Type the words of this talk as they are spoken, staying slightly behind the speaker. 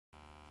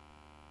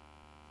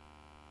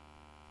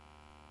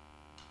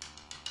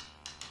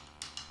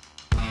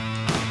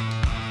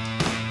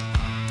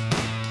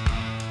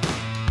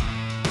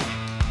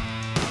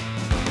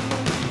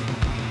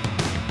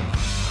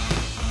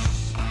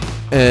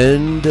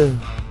And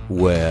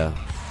we're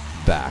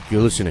back.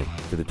 You're listening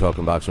to the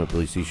Talking Boxing with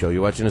Billy C show.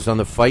 You're watching us on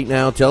the Fight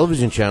Now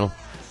television channel.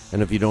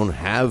 And if you don't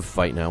have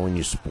Fight Now in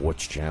your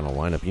sports channel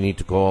lineup, you need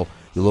to call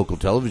your local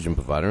television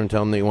provider and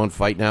tell them that you want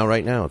Fight Now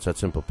right now. It's that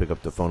simple. Pick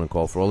up the phone and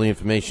call. For all the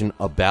information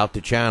about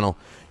the channel,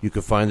 you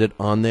can find it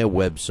on their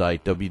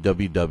website,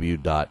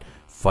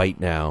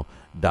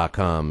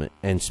 www.fightnow.com.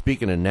 And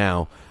speaking of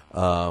now,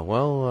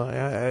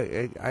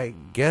 I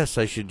guess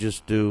I should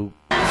just do...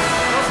 Goes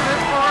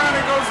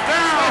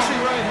down.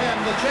 Smashing right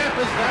hand. The champ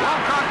is down.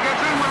 Lott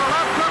gets in with a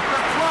left hook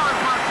that floors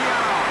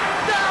Marciano.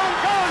 Down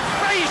goes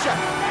Frazier.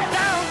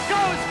 Down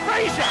goes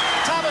Frazier.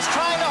 Thomas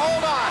trying to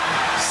hold on.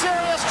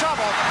 Serious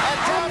trouble. And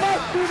down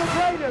must be the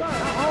greatest.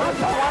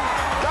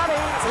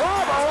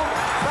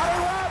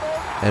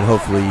 And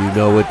hopefully you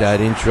know what that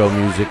intro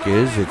music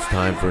is. It's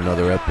time for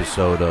another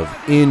episode of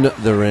In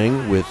the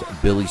Ring with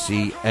Billy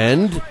C.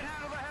 and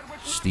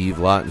Steve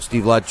Lott. And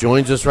Steve Lott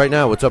joins us right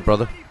now. What's up,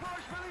 brother?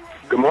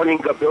 Good morning,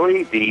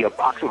 Billy. The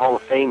Boxing Hall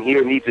of Fame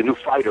here needs a new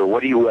fighter.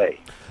 What do you weigh?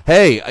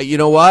 Hey, you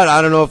know what?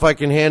 I don't know if I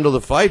can handle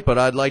the fight, but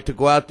I'd like to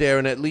go out there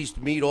and at least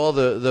meet all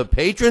the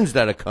patrons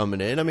that are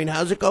coming in. I mean,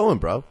 how's it going,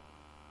 bro?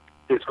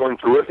 It's going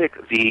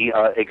terrific. The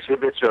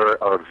exhibits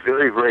are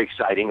very, very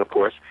exciting, of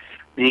course.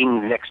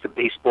 Being next to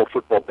baseball,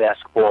 football,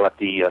 basketball at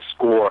the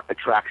Score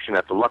attraction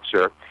at the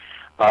Luxor,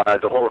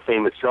 the Hall of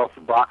Fame itself,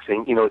 the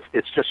boxing,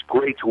 it's just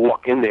great to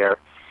walk in there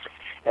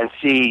and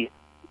see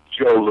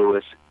Joe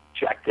Louis,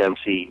 Jack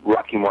Dempsey,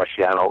 Rocky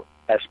Marciano,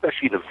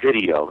 especially the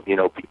video.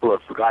 People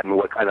have forgotten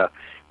what kind of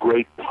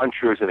great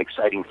punchers and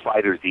exciting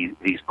fighters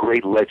these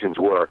great legends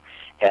were.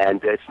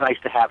 And it's nice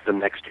to have them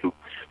next to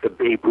the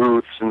Babe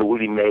Ruths and the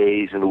Willie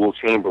Mays and the Will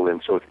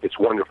Chamberlain. So it's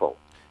wonderful.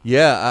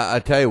 Yeah, I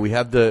tell you, we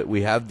have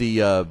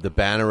the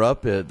banner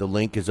up. The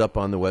link is up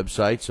on the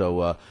website.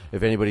 So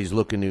if anybody's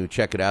looking to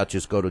check it out,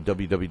 just go to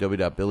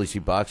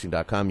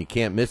www.billycboxing.com. You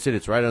can't miss it.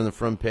 It's right on the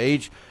front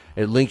page.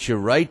 It links you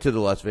right to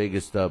the Las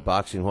Vegas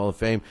Boxing Hall of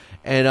Fame.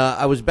 And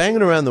I was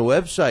banging around the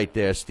website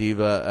there, Steve,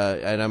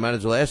 and I might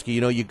as well ask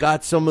you. You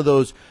got some of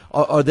those.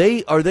 Are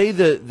they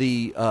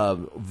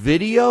the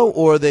video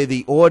or are they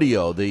the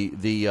audio?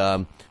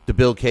 The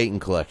Bill Caton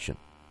collection.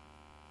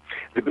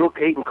 The Bill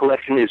Caton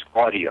collection is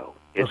audio.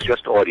 It's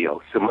just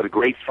audio. Some of the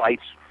great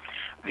fights.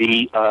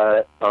 The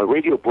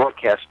radio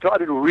broadcast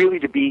started really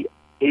to be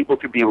able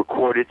to be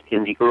recorded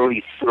in the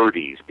early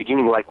 30s,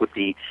 beginning like with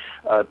the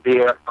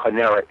Bear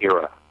Carnera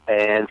era.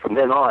 And from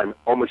then on,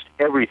 almost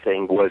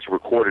everything was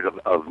recorded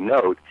of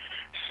note.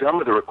 Some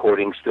of the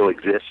recordings still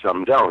exist,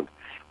 some don't.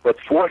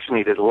 But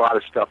fortunately, there's a lot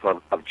of stuff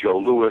of Joe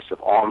Louis,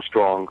 of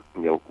Armstrong,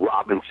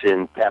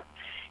 Robinson, Pep,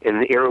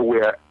 in the era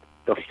where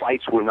the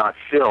fights were not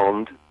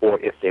filmed, or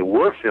if they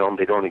were filmed,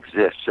 they don't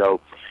exist. So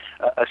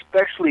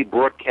especially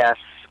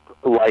broadcasts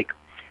like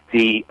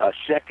the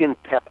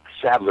second Pep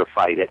Sadler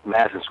fight at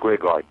Madison Square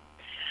Garden.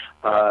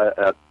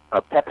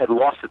 Pep had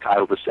lost the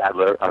title to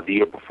Sadler the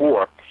year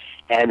before,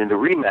 and in the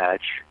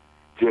rematch,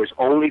 there's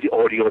only the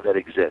audio that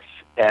exists.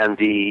 And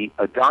the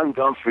Don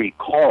Gumphrey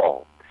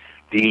call,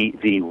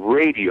 the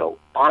radio,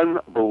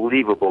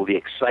 unbelievable, the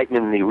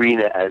excitement in the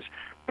arena as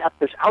Pep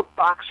is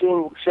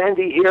outboxing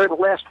Sandy here in the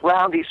last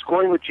round, he's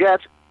scoring with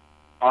jabs.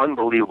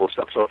 Unbelievable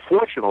stuff. So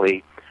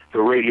fortunately,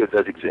 the radio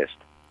does exist.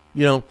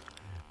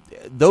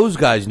 Those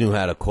guys knew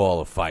how to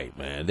call a fight,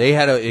 man. They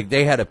had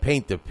to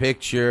paint the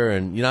picture,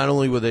 and not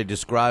only were they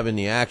describing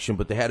the action,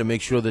 but they had to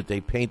make sure that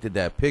they painted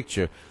that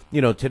picture.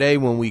 Today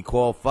when we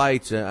call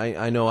fights,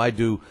 I know I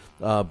do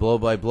blow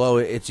by blow.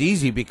 It's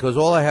easy because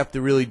all I have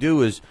to really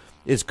do is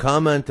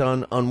comment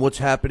on what's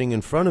happening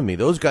in front of me.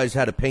 Those guys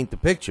had to paint the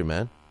picture,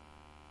 man.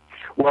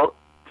 Well,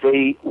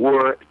 they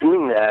were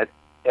doing that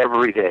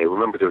every day.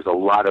 Remember, there was a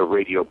lot of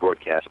radio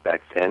broadcasts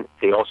back then.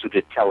 They also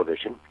did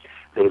television.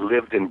 They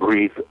lived and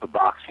breathed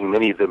boxing.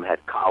 Many of them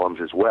had columns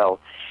as well.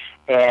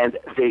 And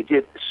they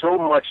did so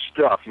much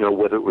stuff,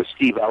 whether it was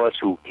Steve Ellis,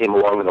 who came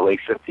along in the late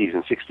 50s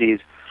and 60s,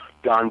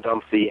 Don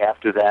Dumphy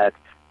after that,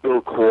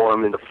 Bill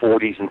Quorum in the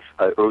 40s and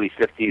early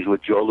 50s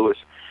with Joe Louis.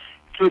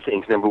 Two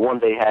things. Number one,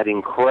 they had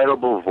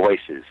incredible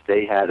voices.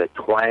 They had a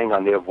twang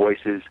on their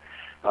voices,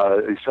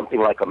 something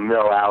like a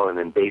Mel Allen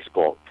in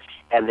baseball.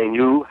 And they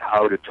knew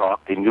how to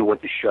talk. They knew when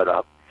to shut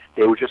up.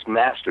 They were just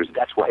masters.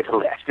 That's why they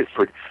lasted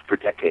for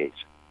decades.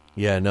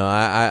 Yeah, no,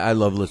 I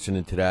love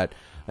listening to that,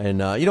 and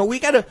we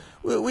gotta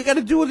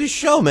do this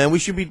show, man. We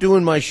should be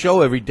doing my show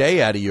every day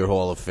out of your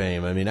Hall of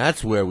Fame. I mean,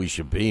 that's where we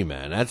should be,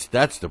 man.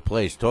 That's the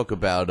place. Talk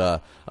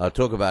about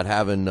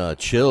having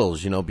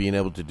chills, being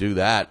able to do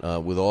that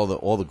with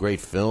all the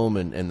great film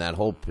and that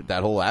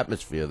whole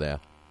atmosphere there.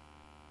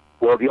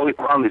 Well, the only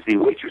problem is the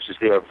waitresses,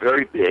 they are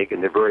very big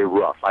and they're very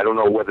rough. I don't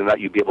know whether or not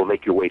you'd be able to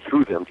make your way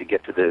through them to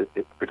get to the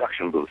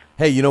production booth.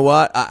 Hey, you know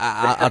what?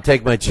 I'll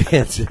take my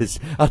chances.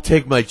 I'll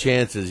take my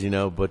chances,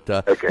 But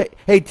okay.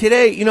 Hey,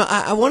 today,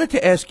 I wanted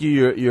to ask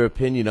you your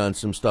opinion on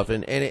some stuff,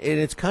 and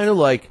it's kind of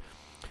like,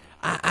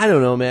 I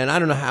don't know, man. I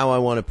don't know how I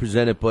want to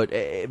present it, but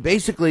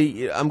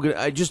basically,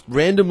 I just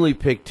randomly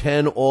picked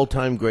 10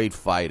 all-time great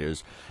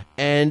fighters.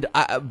 And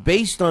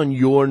based on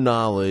your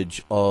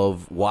knowledge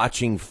of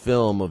watching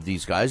film of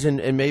these guys,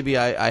 and maybe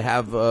I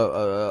have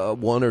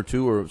one or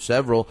two or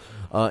several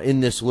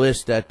in this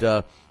list that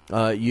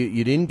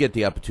you didn't get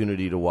the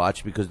opportunity to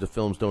watch because the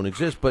films don't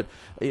exist. But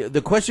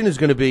the question is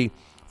going to be,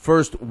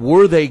 first,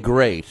 were they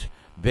great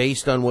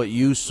based on what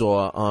you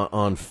saw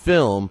on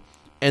film?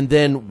 And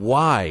then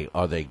why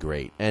are they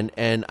great? And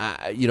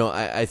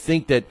I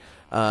think that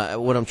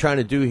what I'm trying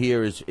to do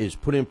here is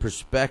put in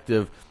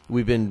perspective.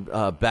 We've been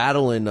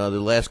battling the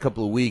last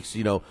couple of weeks,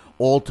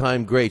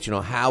 all-time greats.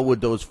 How would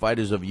those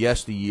fighters of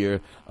yesteryear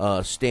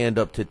stand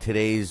up to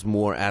today's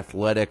more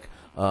athletic,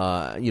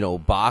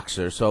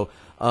 boxer? So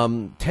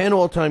 10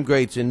 all-time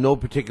greats in no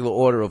particular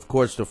order. Of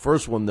course, the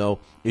first one, though,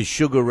 is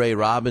Sugar Ray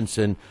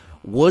Robinson.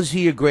 Was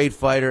he a great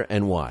fighter,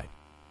 and why?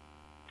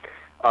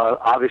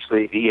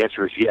 Obviously, the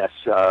answer is yes.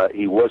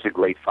 He was a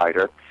great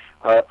fighter.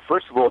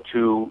 First of all,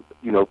 to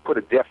put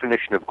a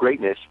definition of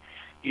greatness,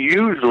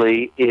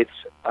 usually it's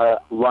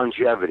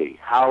longevity.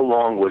 How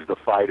long was the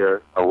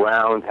fighter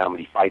around? How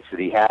many fights did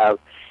he have?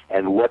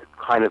 And what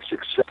kind of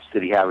success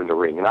did he have in the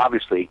ring? And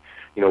obviously,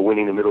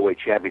 winning the middleweight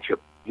championship,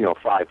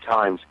 5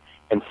 times,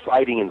 and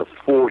fighting in the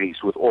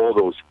 40s with all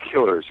those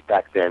killers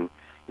back then,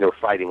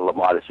 fighting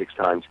LaMotta 6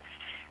 times.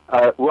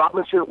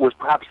 Robinson was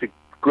perhaps the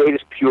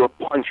greatest pure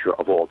puncher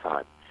of all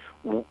time.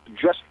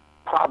 Just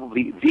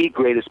probably the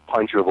greatest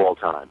puncher of all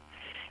time.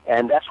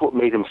 And that's what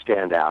made him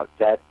stand out,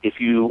 that if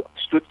you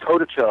stood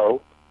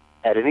toe-to-toe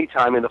at any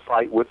time in the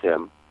fight with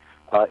him,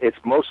 it's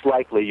most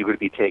likely you're going to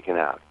be taken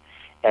out.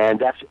 And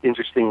that's,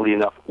 interestingly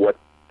enough, what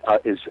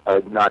is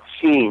not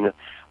seen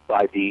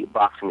by the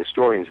boxing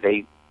historians.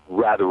 They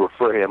rather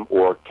refer him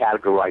or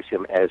categorize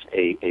him as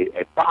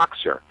a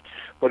boxer.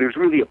 But he was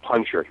really a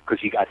puncher because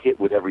he got hit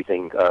with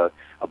everything.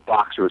 A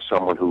boxer is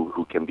someone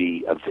who can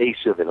be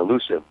evasive and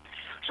elusive.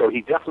 So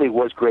he definitely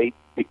was great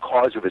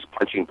because of his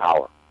punching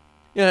power.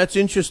 Yeah, that's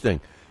interesting.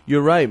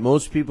 You're right.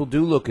 Most people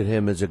do look at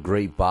him as a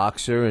great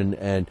boxer,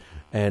 and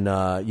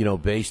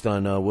based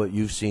on what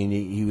you've seen,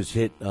 he was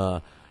hit.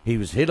 He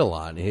was hit a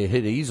lot. He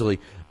hit easily.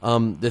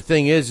 The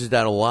thing is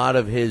that a lot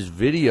of his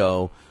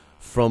video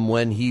from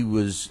when he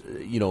was,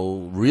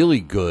 really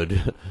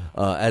good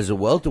as a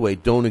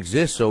welterweight don't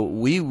exist. So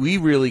we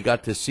really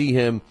got to see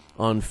him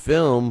on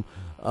film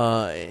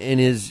in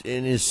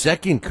his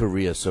second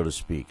career, so to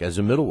speak, as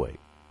a middleweight.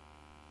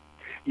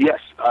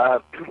 Yes,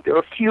 there are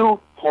a few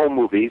home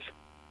movies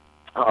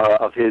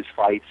of his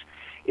fights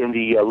in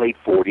the late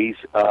 40s,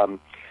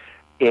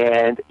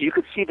 and you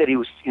could see that he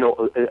was,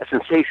 a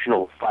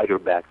sensational fighter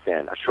back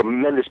then, a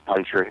tremendous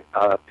puncher,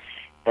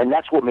 and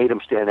that's what made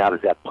him stand out,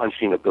 is that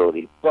punching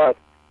ability. But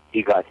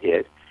he got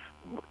hit,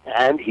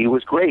 and he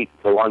was great.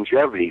 The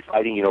longevity,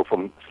 fighting,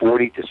 from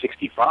 40 to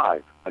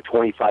 65, a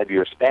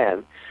 25-year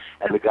span,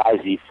 and the guys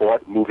he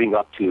fought moving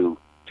up to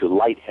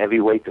light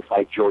heavyweight to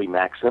fight Joey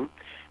Maxim.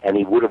 And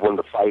he would have won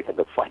the fight had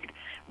the fight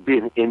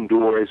been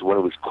indoors when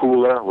it was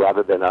cooler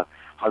rather than a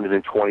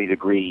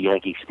 120-degree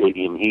Yankee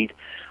Stadium heat.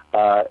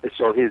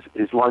 So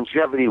his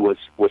longevity was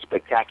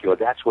spectacular.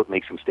 That's what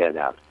makes him stand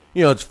out.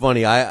 It's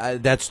funny.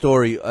 That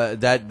story,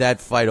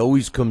 that fight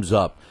always comes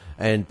up,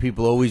 and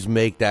people always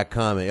make that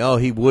comment. Oh,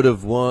 he would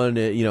have won,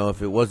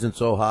 if it wasn't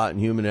so hot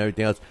and humid and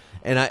everything else.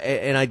 And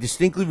I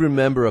distinctly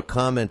remember a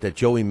comment that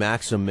Joey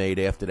Maxim made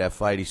after that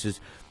fight. He says,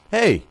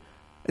 "Hey,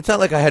 it's not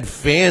like I had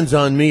fans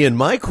on me in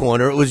my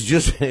corner. It was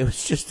just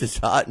as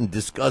hot and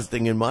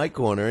disgusting in my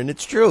corner." And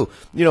it's true.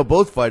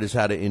 Both fighters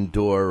had to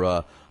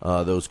endure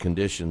those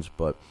conditions.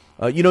 But,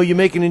 you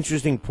make an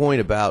interesting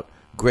point about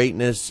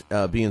greatness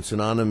being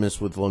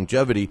synonymous with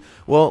longevity.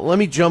 Well, let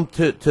me jump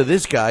to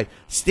this guy,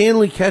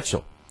 Stanley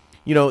Ketchel.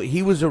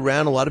 He was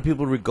around. A lot of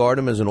people regard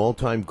him as an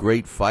all-time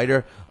great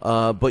fighter,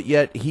 but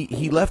yet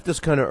he left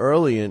us kind of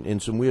early in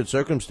some weird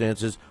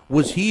circumstances.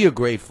 Was he a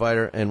great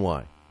fighter, and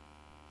why?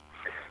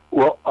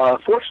 Well,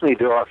 fortunately,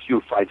 there are a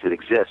few fights that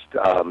exist.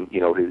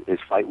 His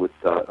fight with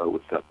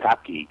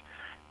Papke,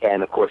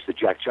 and of course the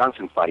Jack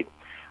Johnson fight.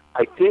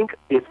 I think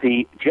if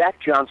the Jack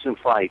Johnson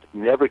fight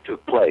never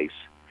took place,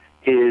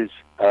 his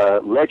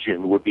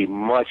legend would be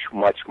much,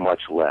 much,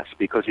 much less.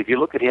 Because if you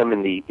look at him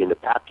in the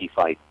Papke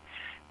fight,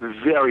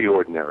 very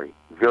ordinary,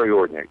 very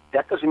ordinary.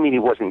 That doesn't mean he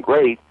wasn't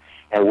great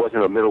and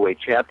wasn't a middleweight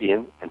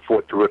champion and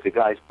fought terrific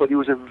guys, but he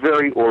was a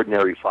very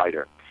ordinary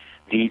fighter.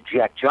 The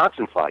Jack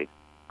Johnson fight,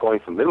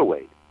 going from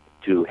middleweight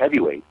to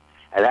heavyweight,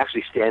 and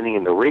actually standing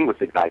in the ring with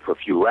the guy for a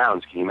few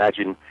rounds. Can you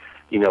imagine,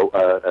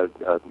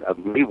 a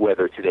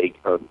Mayweather today,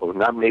 or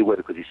not Mayweather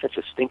because he's such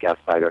a stink-out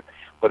fighter,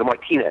 but a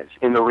Martinez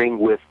in the ring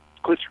with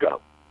Klitschko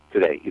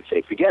today? You'd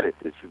say, forget it.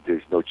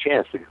 There's no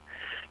chance.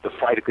 The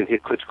fighter could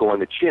hit Klitschko on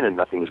the chin and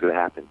nothing was going to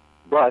happen.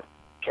 But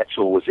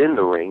Ketchel was in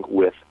the ring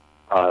with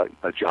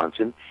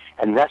Johnson,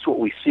 and that's what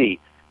we see.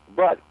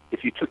 But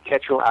if you took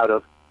Ketchel out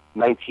of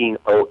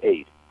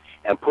 1908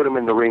 and put him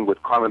in the ring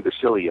with Carmen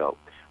Basilio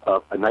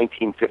of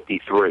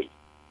 1953,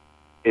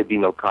 it'd be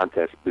no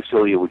contest.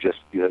 Basilio would just,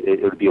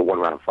 it would be a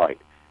one-round fight.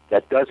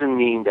 That doesn't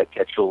mean that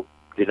Ketchel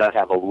did not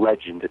have a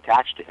legend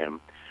attached to him,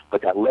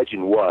 but that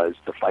legend was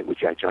the fight with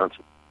Jack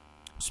Johnson.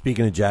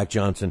 Speaking of Jack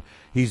Johnson,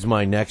 he's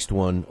my next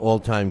one,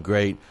 all-time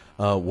great.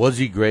 Was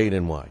he great,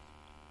 and why?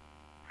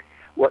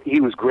 Well,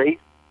 he was great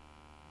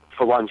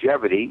for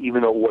longevity,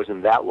 even though it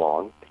wasn't that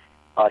long.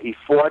 He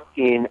fought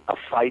in a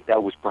fight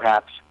that was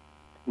perhaps,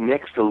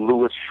 next to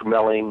Louis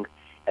Schmeling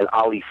and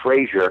Ali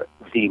Frazier,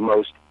 the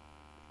most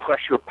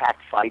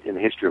pressure-packed fight in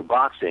the history of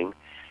boxing.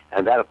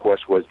 And that, of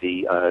course, was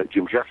the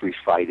Jim Jeffries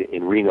fight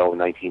in Reno in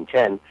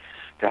 1910.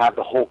 To have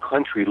the whole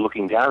country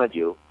looking down at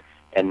you,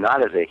 and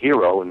not as a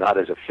hero and not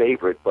as a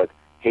favorite, but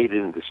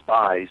hated and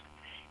despised,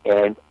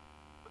 and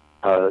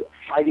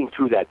fighting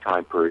through that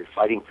time period,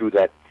 fighting through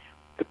the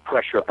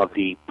pressure of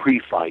the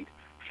pre-fight,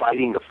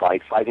 fighting the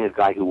fight, fighting a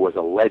guy who was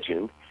a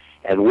legend,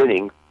 and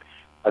winning,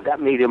 that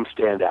made him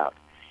stand out.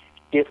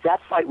 If that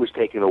fight was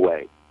taken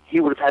away, he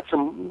would have had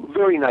some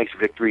very nice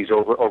victories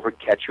over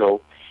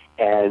Ketchel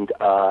and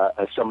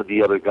some of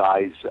the other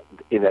guys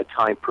in that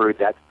time period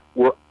that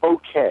were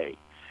okay.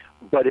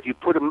 But if you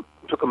took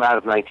him out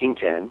of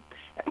 1910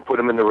 and put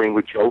him in the ring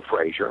with Joe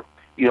Frazier,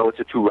 it's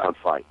a 2-round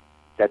fight.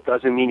 That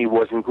doesn't mean he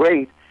wasn't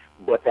great,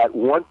 but that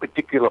one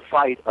particular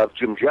fight of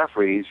Jim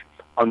Jeffries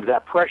under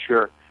that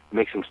pressure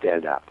makes him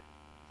stand out.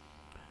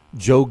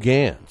 Joe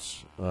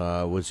Gans,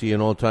 was he an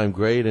all-time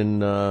great,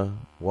 and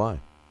why?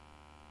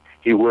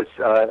 He was,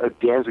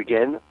 Gans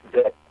again,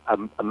 the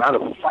amount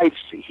of fights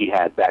he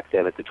had back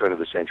then at the turn of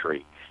the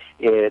century.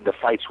 The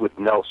fights with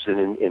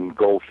Nelson in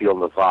Goldfield,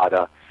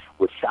 Nevada,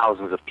 with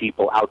thousands of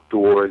people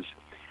outdoors.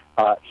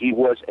 He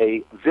was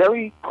a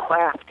very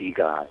crafty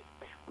guy,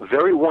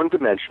 very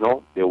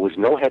one-dimensional. There was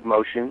no head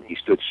motion. He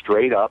stood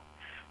straight up.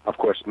 Of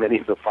course, many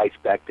of the fights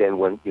back then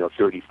went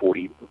 30,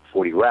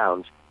 40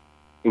 rounds,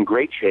 in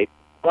great shape,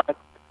 but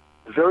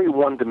very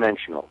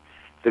one-dimensional.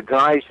 The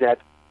guys that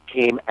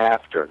came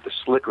after, the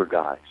slicker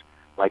guys,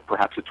 like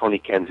perhaps a Tony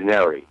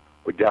Canzoneri,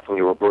 or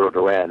definitely Roberto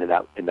Duran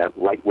in that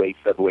lightweight,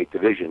 featherweight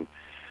division,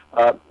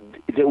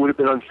 it would have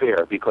been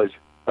unfair because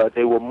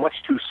they were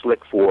much too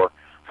slick for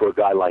a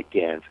guy like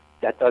Gans.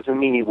 That doesn't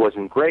mean he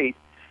wasn't great,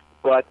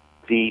 but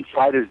the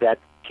fighters that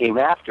came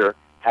after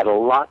had a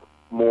lot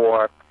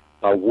more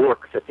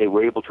work that they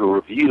were able to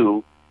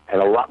review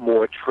and a lot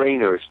more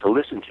trainers to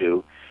listen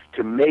to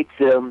make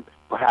them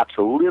perhaps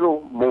a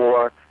little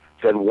more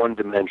than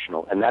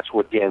one-dimensional. And that's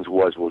what Gans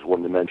was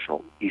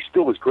one-dimensional. He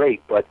still was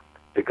great, but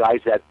the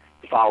guys that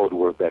followed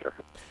were better.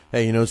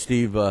 Hey,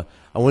 Steve, I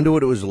wonder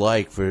what it was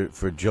like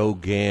for Joe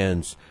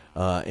Gans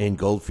in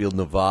Goldfield,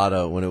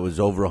 Nevada, when it was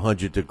over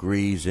 100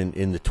 degrees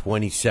in the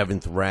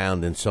 27th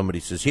round, and somebody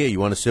says, "Here, you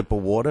want a sip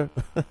of water?"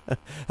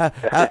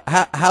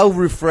 how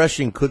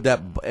refreshing could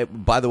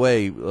that? By the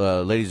way,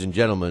 ladies and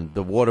gentlemen,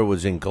 the water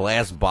was in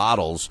glass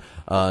bottles,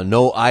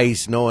 no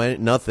ice,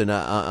 nothing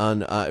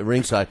on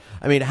ringside.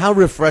 I mean, how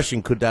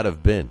refreshing could that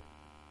have been?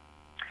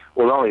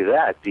 Well, not only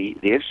that, the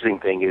interesting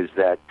thing is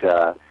that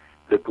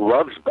the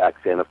gloves back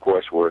then, of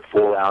course, were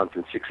 4-ounce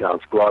and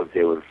 6-ounce gloves.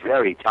 They were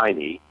very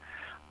tiny.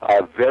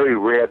 Very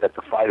rare that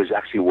the fighters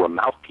actually wore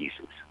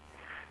mouthpieces.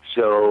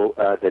 So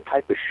the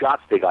type of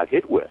shots they got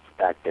hit with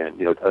back then,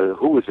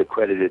 who was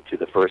accredited to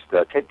the first,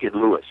 Ted Kid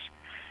Lewis,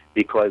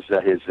 because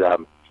his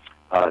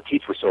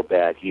teeth were so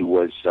bad, he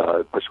was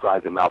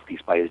prescribed a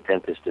mouthpiece by his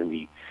dentist in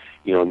the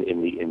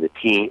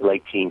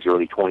late teens,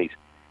 early 20s.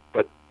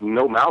 But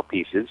no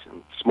mouthpieces,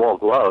 and small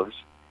gloves,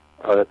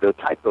 the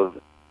type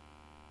of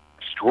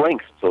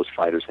strength those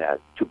fighters had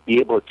to be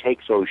able to take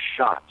those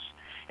shots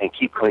and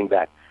keep coming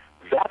back.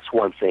 That's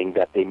one thing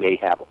that they may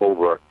have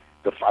over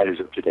the fighters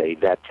of today,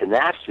 that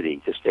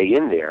tenacity to stay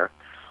in there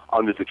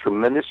under the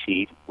tremendous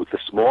heat with the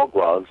small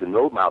gloves and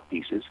no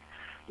mouthpieces.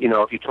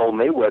 If you told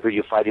Mayweather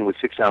you're fighting with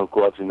 6-ounce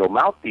gloves and no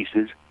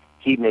mouthpieces,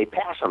 he may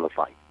pass on the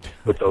fight.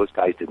 But those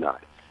guys did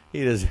not.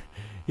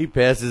 He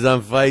passes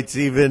on fights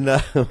even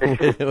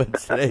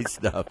with today's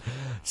stuff.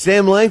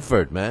 Sam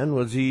Langford, man,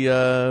 was he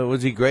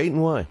great,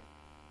 and why?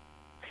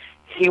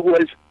 He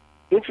was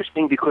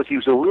interesting because he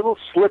was a little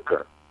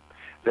slicker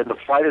than the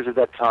fighters of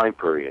that time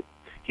period.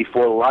 He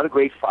fought a lot of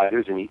great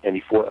fighters, and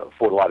he fought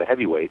a lot of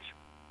heavyweights.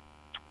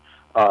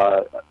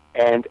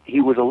 And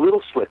he was a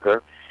little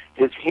slicker.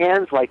 His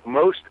hands, like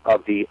most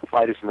of the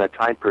fighters in that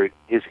time period,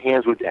 his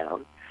hands were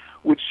down,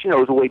 which,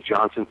 is the way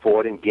Johnson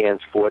fought and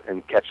Gans fought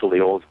and Ketchel,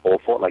 they all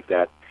fought like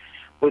that.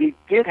 But he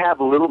did have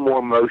a little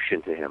more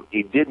motion to him.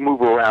 He did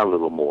move around a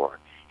little more.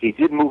 He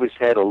did move his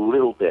head a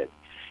little bit.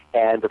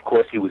 And, of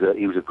course, he was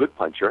a good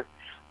puncher.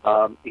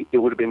 It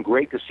would have been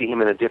great to see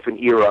him in a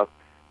different era,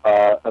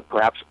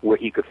 perhaps where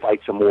he could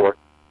fight some more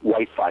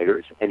white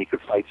fighters and he could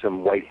fight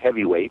some white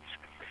heavyweights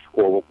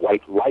or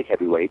white light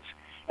heavyweights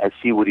and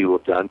see what he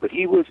would have done. But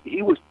he was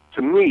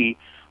to me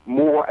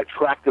more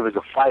attractive as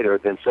a fighter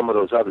than some of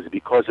those others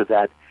because of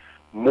that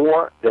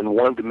more than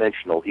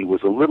one-dimensional. He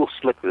was a little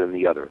slicker than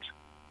the others.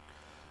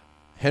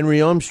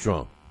 Henry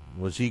Armstrong,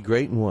 was he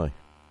great, and why?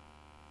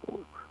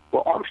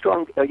 Well,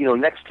 Armstrong,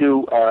 next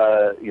to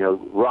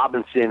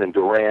Robinson and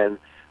Duran,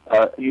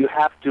 you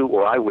have to,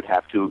 or I would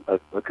have to,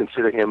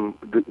 consider him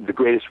the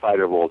greatest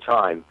fighter of all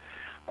time.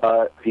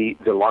 The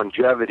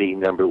longevity,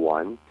 number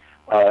one,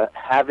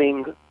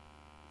 having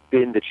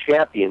been the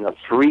champion of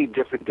 3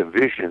 different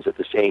divisions at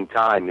the same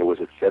time. There was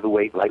a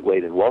featherweight,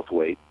 lightweight, and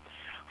welterweight,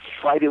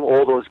 fighting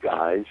all those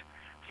guys,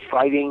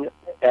 fighting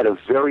at a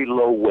very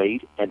low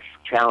weight and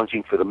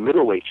challenging for the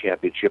middleweight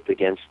championship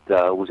against,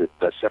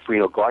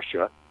 Seferino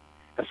Garcia,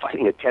 and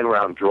fighting a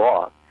 10-round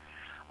draw.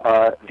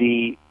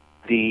 The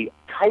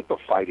type of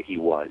fighter he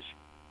was,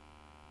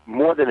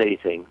 more than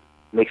anything,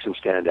 makes him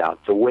stand out.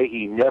 The way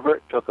he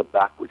never took a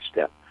backward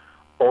step,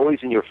 always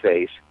in your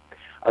face.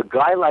 A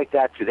guy like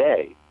that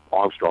today,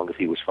 Armstrong, if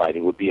he was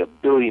fighting, would be a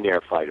billionaire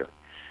fighter.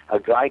 A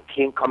guy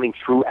coming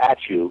through at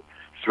you,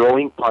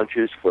 throwing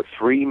punches for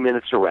 3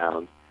 minutes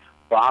around,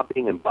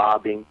 bobbing and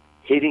bobbing,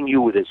 hitting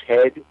you with his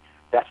head.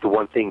 That's the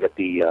one thing that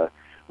the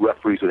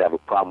referees would have a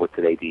problem with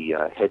today, the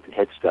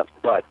head stuff.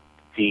 But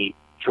the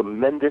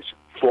tremendous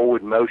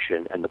forward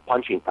motion and the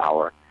punching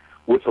power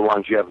with the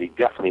longevity,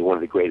 definitely one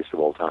of the greatest of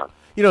all time.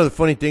 You know, the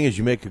funny thing is,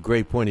 you make a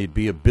great point. He'd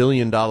be a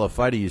billion-dollar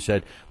fighter, you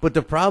said. But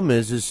the problem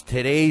is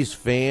today's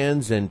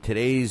fans and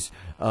today's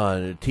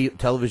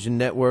television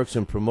networks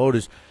and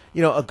promoters,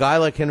 you know, a guy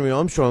like Henry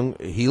Armstrong,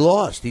 he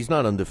lost. He's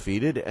not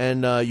undefeated.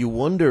 And you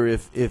wonder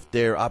if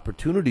their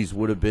opportunities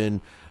would have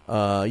been,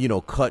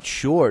 cut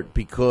short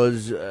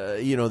because,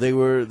 they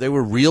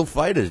were real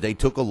fighters. They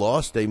took a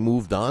loss. They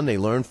moved on. They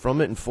learned from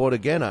it and fought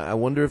again. I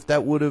wonder if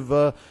that would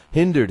have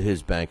hindered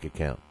his bank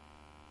account.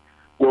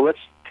 Well, let's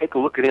take a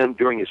look at him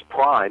during his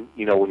prime,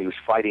 when he was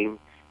fighting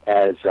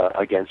as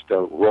against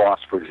Ross,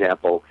 for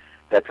example.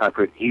 That time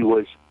period, he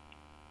was,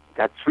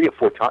 that 3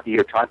 or 4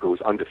 year time period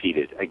was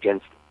undefeated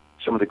against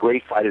some of the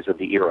great fighters of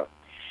the era.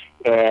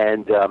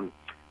 And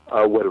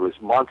whether it was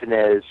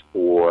Montanez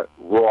or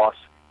Ross,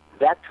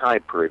 that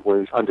time period when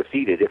he was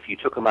undefeated, if you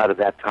took him out of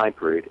that time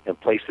period and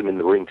placed him in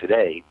the ring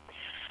today,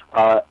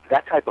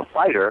 that type of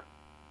fighter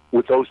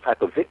with those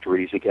type of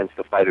victories against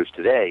the fighters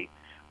today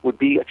would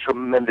be a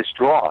tremendous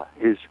draw.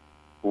 His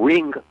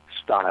ring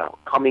style,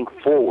 coming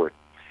forward,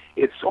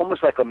 it's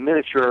almost like a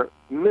miniature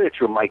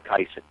Mike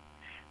Tyson.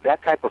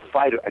 That type of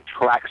fighter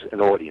attracts an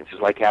audience.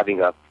 It's like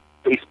having a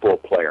baseball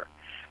player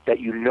that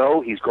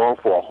he's going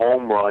for a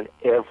home run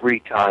every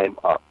time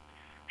up.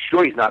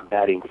 Sure, he's not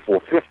batting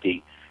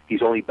 450.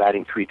 He's only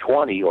batting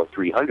 320 or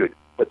 300,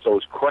 but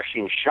those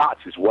crushing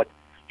shots is what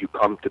you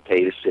come to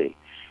pay to see.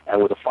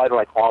 And with a fighter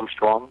like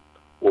Armstrong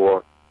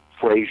or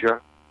Frazier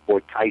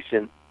or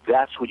Tyson,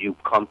 that's what you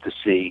come to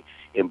see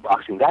in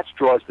boxing. That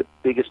draws the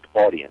biggest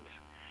audience.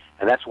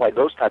 And that's why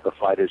those type of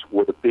fighters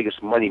were the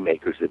biggest money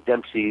makers, the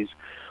Dempseys,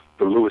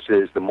 the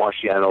Lewises, the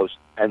Marcianos,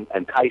 and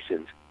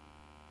Tysons.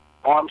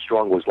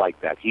 Armstrong was like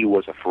that. He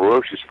was a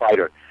ferocious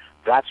fighter.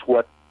 That's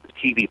what the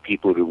TV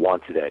people would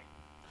want today.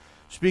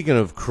 Speaking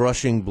of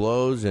crushing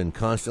blows and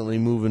constantly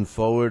moving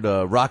forward,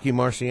 Rocky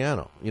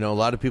Marciano. A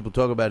lot of people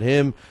talk about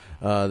him.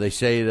 They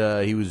say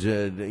that he was,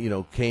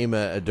 came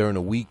during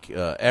a weak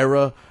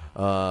era.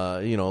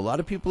 A lot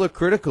of people are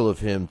critical of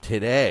him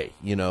today,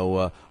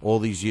 all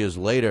these years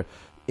later.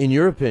 In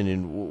your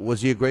opinion,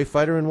 was he a great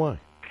fighter and why?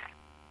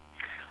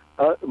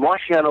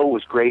 Marciano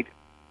was great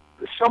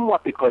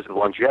somewhat because of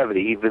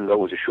longevity, even though it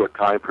was a short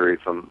time period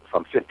from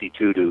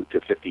 52 to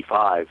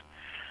 55.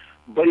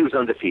 But he was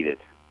undefeated.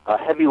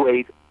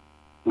 Heavyweight,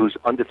 he was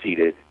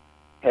undefeated.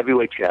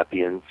 Heavyweight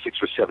champion, 6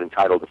 or 7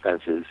 title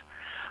defenses.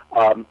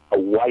 A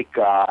white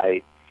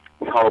guy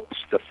helps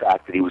the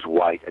fact that he was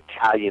white.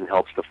 Italian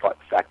helps the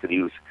fact that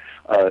he was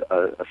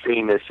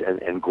famous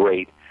and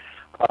great.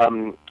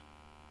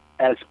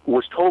 As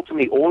was told to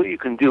me, all you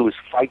can do is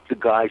fight the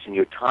guys in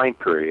your time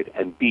period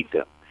and beat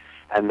them.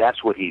 And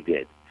that's what he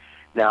did.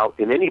 Now,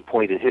 in any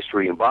point in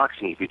history in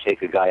boxing, if you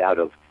take a guy out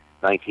of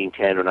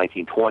 1910 or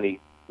 1920,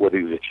 whether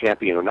he was a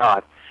champion or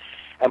not,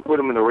 and put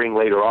him in the ring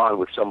later on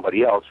with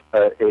somebody else,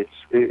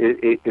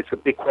 it's a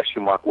big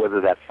question mark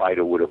whether that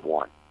fighter would have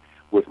won.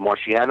 With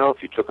Marciano,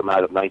 if you took him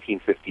out of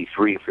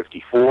 1953 or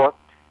 54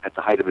 at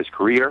the height of his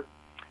career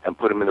and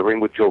put him in the ring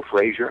with Joe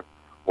Frazier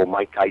or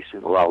Mike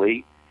Tyson or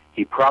Ali,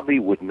 he probably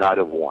would not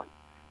have won.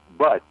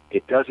 But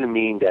it doesn't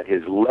mean that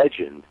his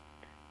legend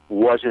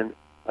wasn't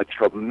a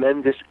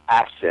tremendous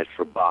asset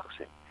for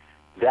boxing.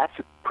 That's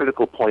a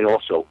critical point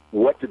also.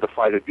 What did the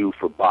fighter do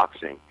for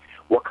boxing?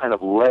 What kind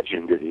of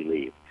legend did he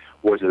leave?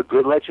 Was it a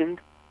good legend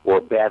or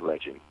a bad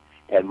legend?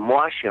 And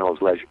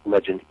Marciano's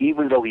legend,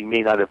 even though he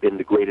may not have been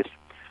the greatest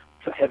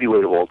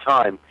heavyweight of all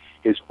time,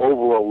 his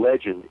overall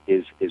legend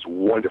is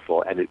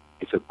wonderful, and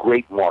it's a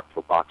great mark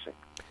for boxing.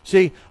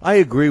 See, I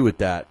agree with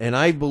that, and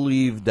I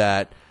believe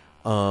that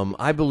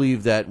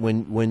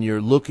when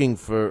you're looking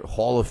for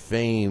Hall of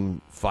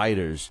Fame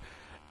fighters,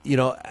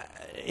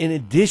 in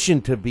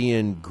addition to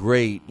being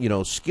great,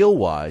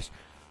 skill-wise,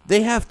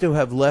 they have to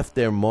have left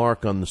their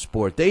mark on the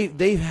sport.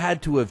 They've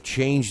had to have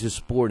changed the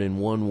sport in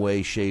one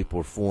way, shape,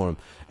 or form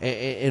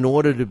in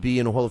order to be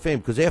in a Hall of Fame.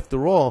 Because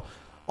after all,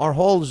 our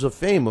Halls of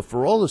Fame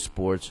for all the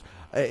sports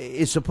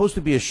is supposed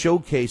to be a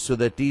showcase so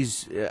that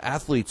these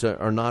athletes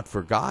are not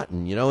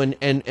forgotten.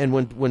 And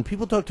when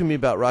people talk to me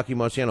about Rocky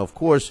Marciano, of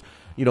course,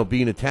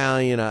 being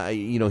Italian,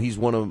 he's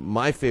one of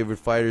my favorite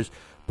fighters.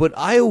 But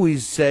I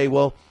always say,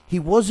 well, he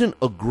wasn't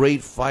a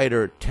great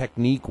fighter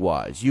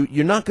technique-wise.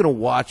 You're not going to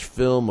watch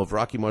film of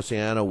Rocky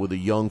Marciano with a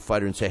young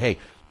fighter and say, hey,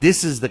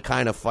 this is the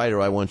kind of fighter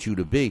I want you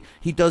to be.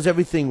 He does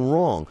everything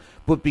wrong.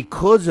 But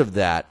because of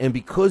that, and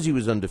because he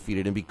was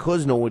undefeated, and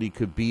because nobody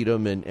could beat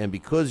him, and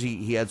because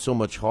he had so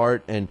much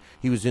heart and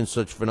he was in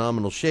such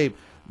phenomenal shape,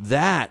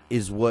 that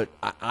is what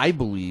I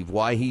believe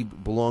why he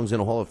belongs in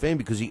a Hall of Fame,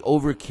 because he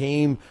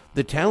overcame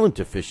the talent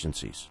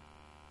deficiencies.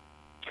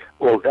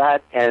 Well,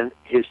 that and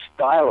his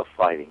style of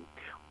fighting.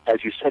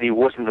 As you said, he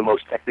wasn't the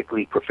most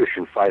technically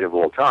proficient fighter of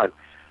all time,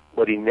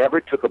 but he never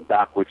took a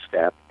backward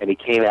step, and he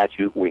came at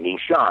you winging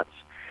shots.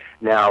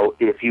 Now,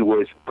 if he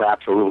was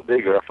perhaps a little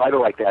bigger, a fighter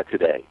like that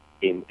today,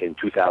 in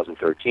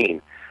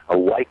 2013, a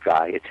white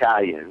guy,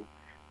 Italian,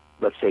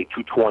 let's say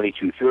 220,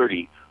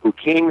 230, who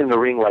came in the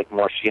ring like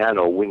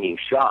Marciano winging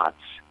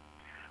shots,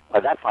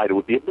 that fighter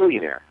would be a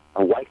billionaire.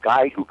 A white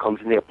guy who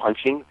comes in there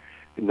punching,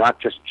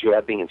 not just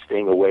jabbing and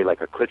staying away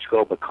like a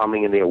Klitschko, but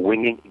coming in there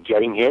winging,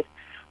 getting hit,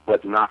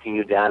 but knocking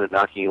you down and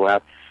knocking you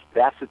out.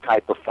 That's the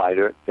type of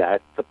fighter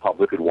that the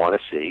public would want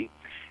to see.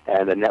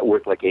 And a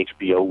network like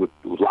HBO would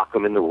lock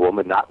him in the room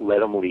and not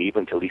let him leave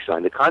until he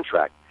signed the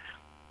contract.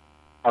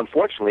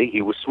 Unfortunately,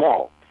 he was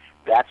small.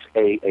 That's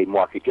a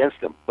mark against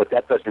him. But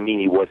that doesn't mean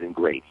he wasn't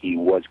great. He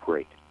was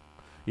great.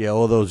 Yeah,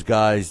 all those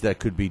guys that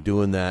could be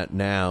doing that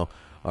now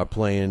are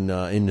playing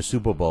in the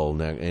Super Bowl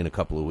in a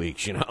couple of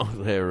weeks. You know,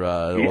 they're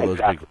all those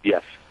exactly. big.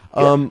 Yes.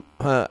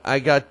 I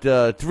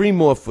got three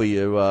more for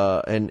you,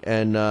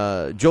 and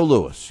Joe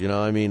Louis. You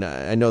know, I mean,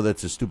 I know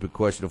that's a stupid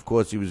question. Of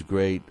course, he was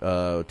great.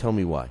 Tell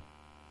me why.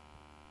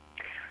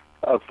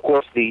 Of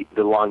course, the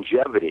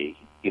longevity.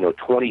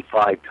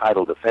 25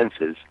 title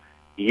defenses.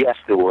 Yes,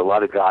 there were a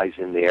lot of guys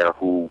in there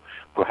who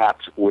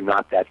perhaps were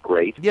not that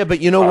great. Yeah,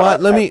 but you know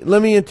what? Let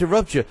me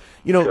interrupt you.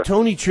 Sure.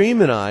 Tony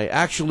Treem and I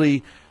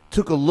actually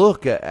took a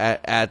look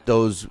at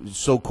those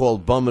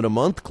so-called Bum of the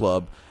Month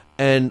Club,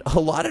 and a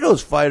lot of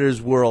those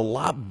fighters were a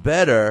lot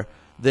better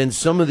than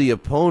some of the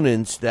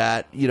opponents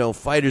that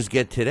fighters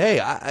get today.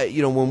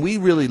 When we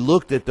really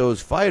looked at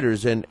those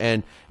fighters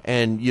and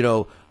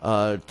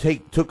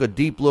took a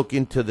deep look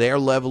into their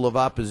level of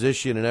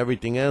opposition and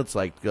everything else,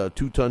 like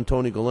two-ton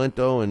Tony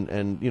Galento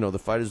and the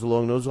fighters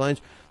along those lines,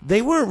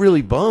 they weren't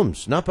really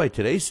bums, not by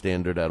today's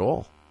standard at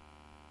all.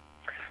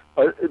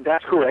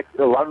 That's correct.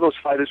 A lot of those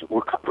fighters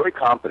were very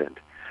competent.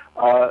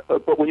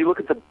 But when you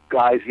look at the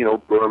guys,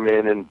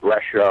 Berman and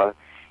Brescia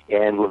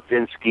and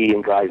Levinsky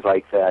and guys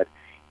like that,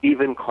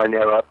 even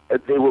Carnera,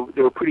 they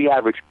were pretty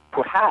average,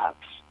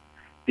 perhaps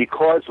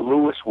because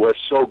Lewis was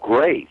so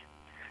great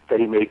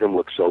that he made them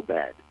look so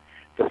bad.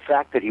 The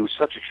fact that he was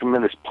such a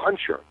tremendous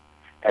puncher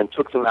and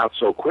took them out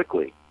so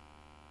quickly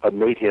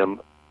made him,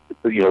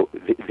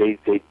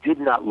 they did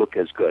not look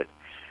as good.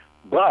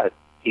 But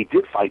he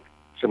did fight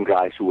some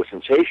guys who were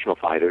sensational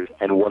fighters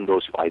and won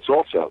those fights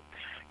also.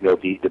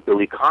 The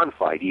Billy Conn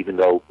fight, even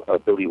though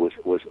Billy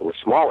was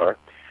smaller,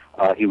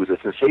 he was a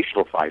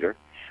sensational fighter.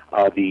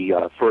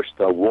 The first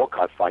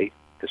Walcott fight,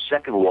 the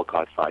second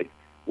Walcott fight,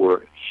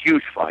 were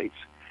huge fights.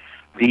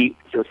 The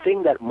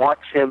thing that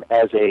marks him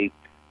as a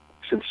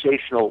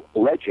sensational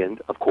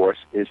legend, of course,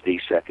 is the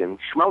second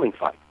Schmeling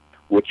fight,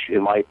 which,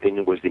 in my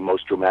opinion, was the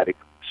most dramatic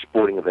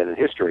sporting event in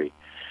history.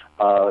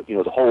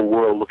 The whole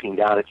world looking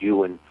down at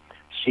you and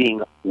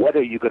seeing what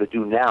are you going to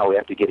do now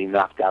after getting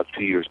knocked out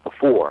 2 years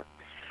before.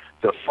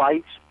 The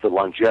fights, the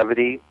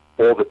longevity,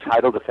 all the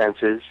title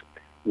defenses,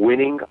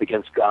 winning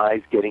against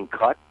guys getting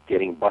cut,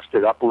 getting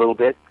busted up a little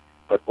bit,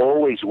 but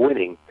always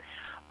winning.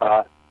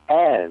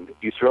 And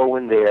you throw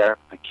in there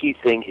a key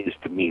thing, his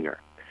demeanor.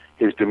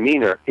 His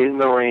demeanor in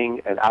the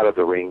ring and out of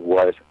the ring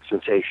was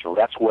sensational.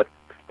 That's what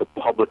the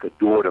public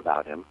adored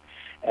about him.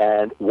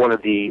 And one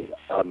of the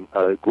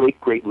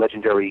great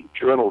legendary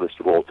journalists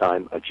of all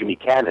time, Jimmy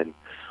Cannon,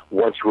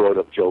 once wrote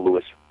of Joe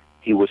Louis,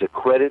 he was a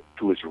credit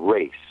to his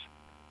race,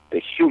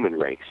 the human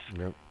race.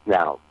 Yep.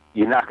 Now,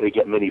 you're not going to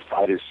get many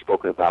fighters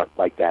spoken about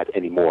like that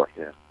anymore.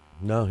 Yeah.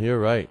 No, you're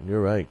right.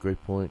 You're right.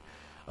 Great point.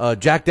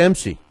 Jack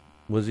Dempsey,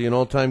 was he an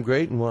all-time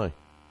great, and why?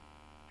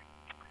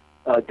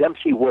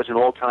 Dempsey was an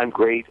all-time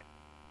great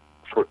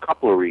for a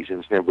couple of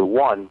reasons. Number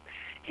one,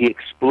 he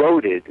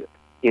exploded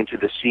into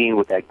the scene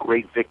with that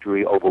great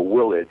victory over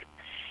Willard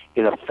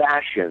in a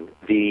fashion,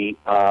 the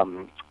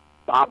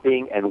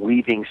bobbing and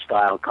weaving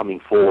style coming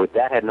forward,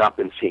 that had not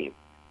been seen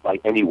by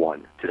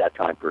anyone to that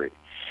time period.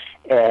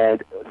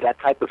 And that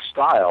type of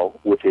style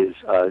with his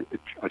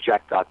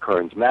Jack Doc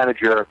Kearns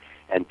manager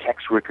and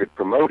Tex Rickard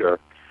promoter,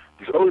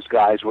 those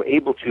guys were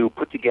able to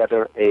put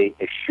together a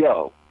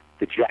show,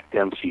 the Jack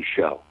Dempsey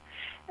Show.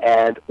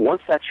 And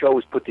once that show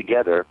was put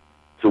together,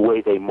 the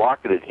way they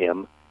marketed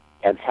him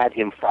and had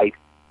him fight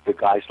the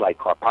guys like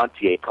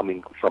Carpentier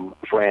coming from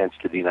France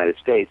to the United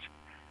States,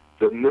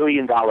 the $1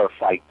 million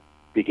fight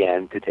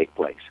began to take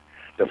place.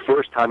 The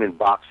first time in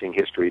boxing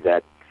history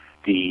that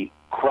the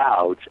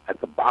crowds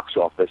at the box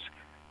office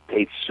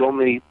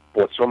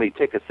bought so many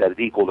tickets that it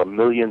equaled $1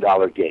 million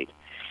gate.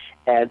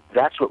 And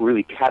that's what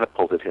really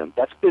catapulted him.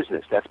 That's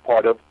business. That's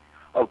part of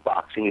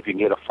boxing. If you can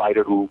get a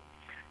fighter who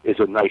is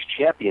a nice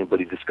champion, but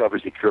he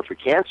discovers the cure for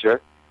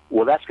cancer,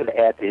 well, that's going to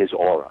add to his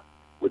aura.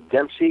 With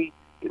Dempsey,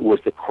 it was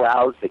the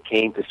crowds that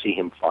came to see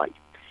him fight.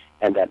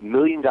 And that $1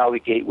 million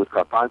gate with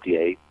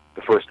Carpentier,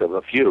 the first of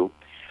a few,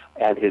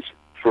 and his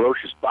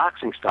ferocious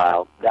boxing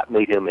style, that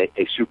made him a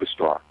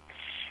superstar.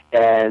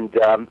 And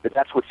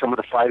that's what some of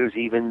the fighters,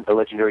 even the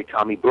legendary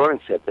Tommy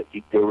Burns, said, that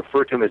they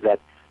referred to him as that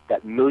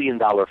 $1 million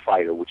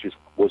fighter, which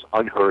was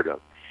unheard of.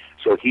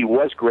 So he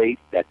was great.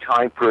 That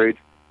time period,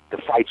 the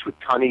fights with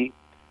Tunney,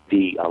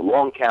 the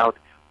long count,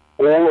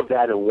 all of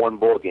that in one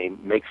ball game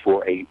makes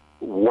for a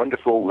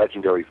wonderful,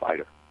 legendary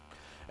fighter.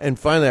 And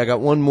finally, I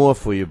got one more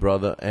for you,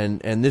 brother,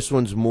 and this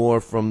one's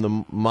more from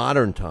the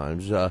modern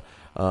times.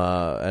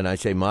 And I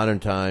say modern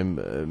time,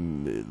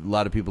 a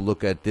lot of people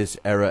look at this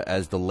era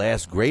as the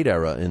last great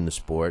era in the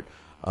sport.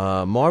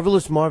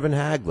 Marvelous Marvin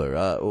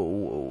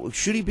Hagler.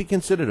 Should he be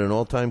considered an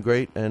all-time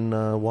great,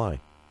 and why?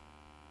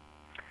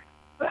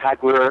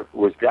 Hagler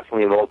was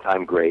definitely an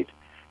all-time great.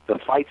 The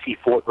fights he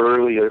fought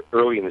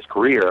early in his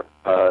career,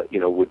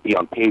 would be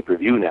on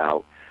pay-per-view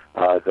now.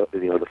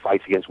 The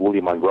fights against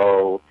William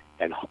Monroe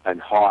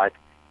and Hart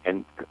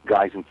and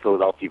guys in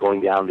Philadelphia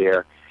going down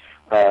there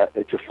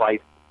to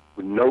fight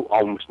with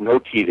almost no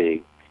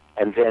TV,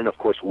 and then of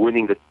course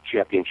winning the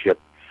championship,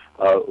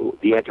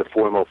 the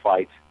Antiformo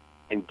fights,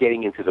 and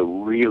getting into the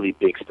really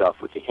big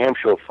stuff with the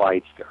Hamsho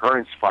fights, the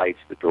Hearns fights,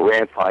 the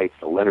Duran fights,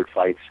 the Leonard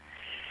fights.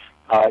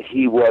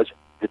 He was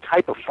the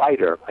type of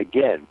fighter,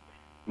 again,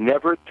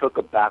 never took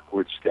a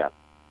backward step,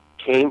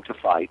 came to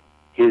fight.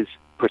 His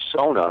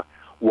persona,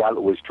 while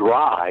it was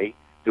dry,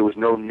 there was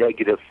no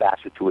negative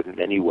facet to it in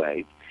any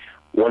way.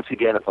 Once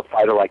again, if a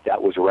fighter like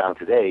that was around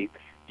today,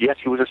 yes,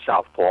 he was a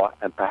southpaw,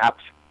 and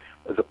perhaps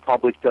the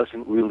public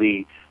doesn't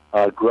really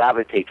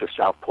gravitate to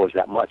southpaws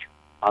that much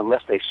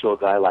unless they saw a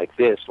guy like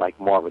this, like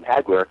Marvin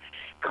Hagler,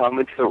 come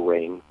into the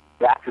ring,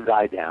 back the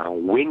guy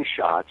down, wing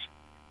shots,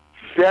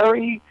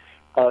 very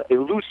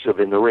elusive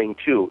in the ring,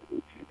 too.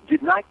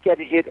 Did not get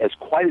hit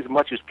quite as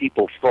much as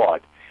people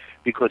thought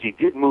because he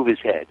did move his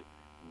head,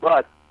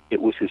 but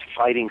it was his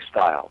fighting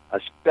style,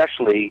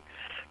 especially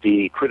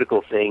the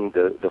critical thing,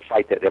 the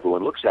fight that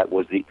everyone looks at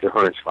was the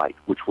Hearns fight,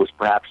 which was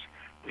perhaps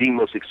the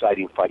most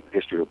exciting fight in the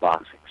history of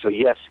boxing. So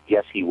yes,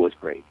 he was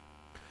great.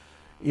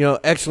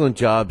 Excellent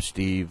job,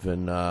 Steve.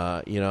 And,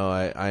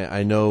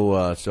 I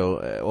know,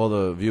 so all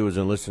the viewers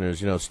and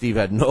listeners, Steve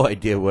had no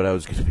idea what I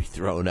was going to be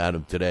throwing at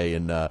him today.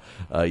 And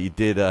you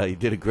did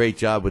a great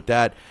job with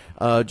that.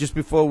 Just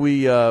before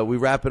we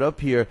wrap it up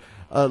here,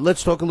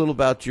 let's talk a little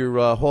about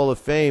your Hall of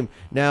Fame.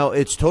 Now,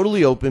 it's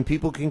totally open.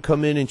 People can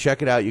come in and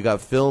check it out. You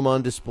got film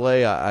on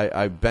display.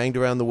 I banged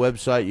around the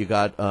website. You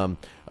got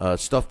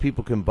stuff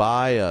people can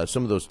buy.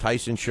 Some of those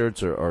Tyson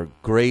shirts are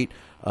great.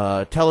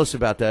 Tell us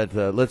about that.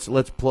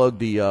 Let's plug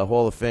the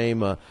Hall of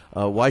Fame.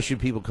 Why should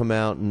people come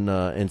out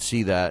and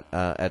see that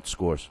at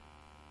Scores?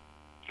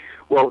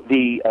 Well,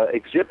 the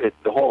exhibit,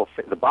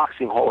 the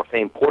Boxing Hall of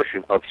Fame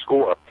portion of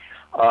Score,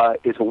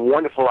 is a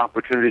wonderful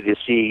opportunity to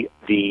see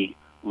the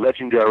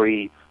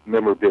legendary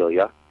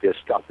memorabilia. There's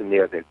stuff in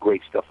there, the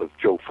great stuff of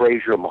Joe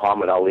Frazier,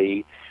 Muhammad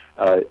Ali,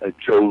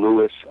 Joe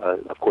Louis,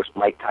 of course,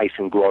 Mike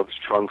Tyson gloves,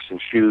 trunks, and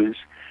shoes.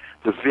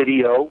 The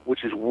video,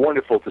 which is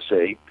wonderful to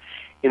see.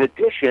 In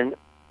addition,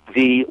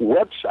 the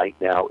website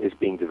now is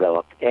being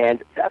developed,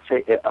 and that's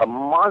a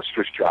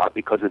monstrous job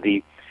because of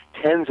the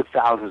tens of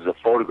thousands of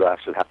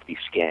photographs that have to be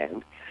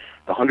scanned,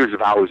 the hundreds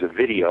of hours of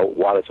video.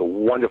 While it's a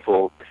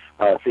wonderful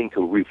thing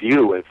to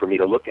review and for me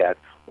to look at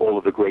all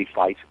of the great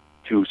fights,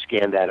 to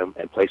scan that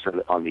and place it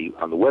on the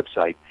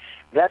website,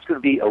 that's going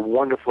to be a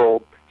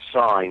wonderful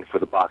sign for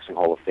the Boxing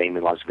Hall of Fame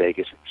in Las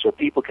Vegas, so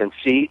people can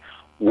see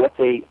what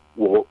they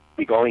will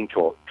be going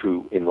to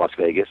in Las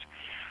Vegas.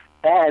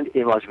 And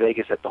in Las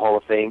Vegas at the Hall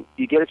of Fame,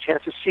 you get a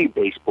chance to see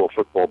baseball,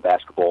 football,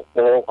 basketball,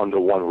 all under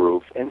one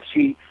roof, and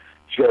see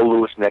Joe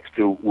Louis next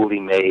to Willie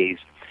Mays,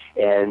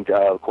 and,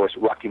 of course,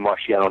 Rocky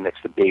Marciano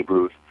next to Babe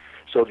Ruth.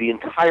 So the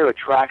entire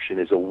attraction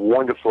is a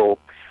wonderful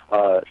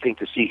thing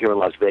to see here in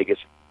Las Vegas,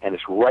 and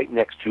it's right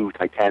next to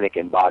Titanic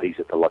and Bodies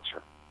at the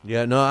Luxor.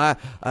 Yeah, no,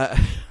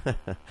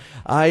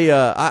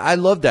 I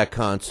love that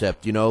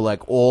concept.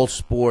 Like all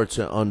sports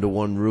under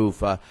one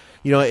roof.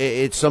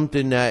 It's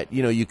something that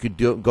you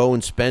could go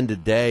and spend a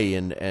day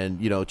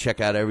and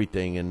check out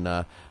everything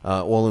and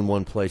all in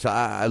one place.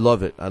 I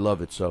love it. I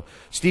love it. So,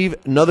 Steve,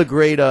 another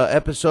great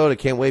episode. I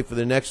can't wait for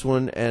the next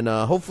one, and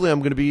hopefully I'm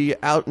going to be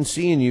out and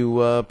seeing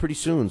you pretty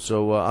soon.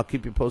 So I'll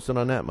keep you posted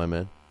on that, my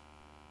man.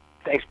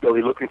 Thanks,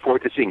 Billy. Looking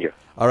forward to seeing you.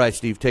 All right,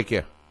 Steve. Take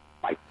care.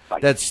 Bye. Bye.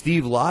 That's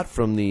Steve Lott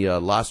from the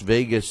Las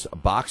Vegas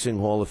Boxing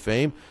Hall of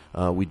Fame.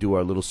 We do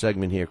our little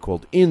segment here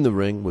called In the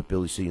Ring with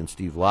Billy C. and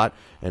Steve Lott.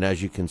 And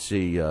as you can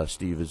see,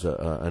 Steve is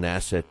an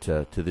asset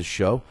to this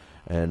show.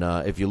 And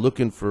if you're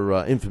looking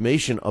for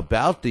information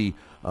about the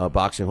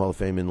Boxing Hall of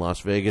Fame in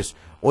Las Vegas,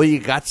 all you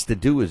got to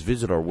do is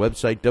visit our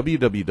website,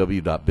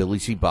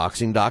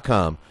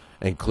 www.billycboxing.com,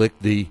 and click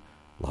the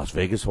Las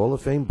Vegas Hall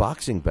of Fame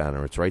boxing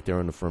banner. It's right there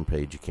on the front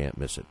page. You can't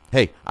miss it.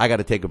 Hey, I got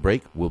to take a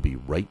break. We'll be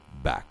right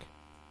back.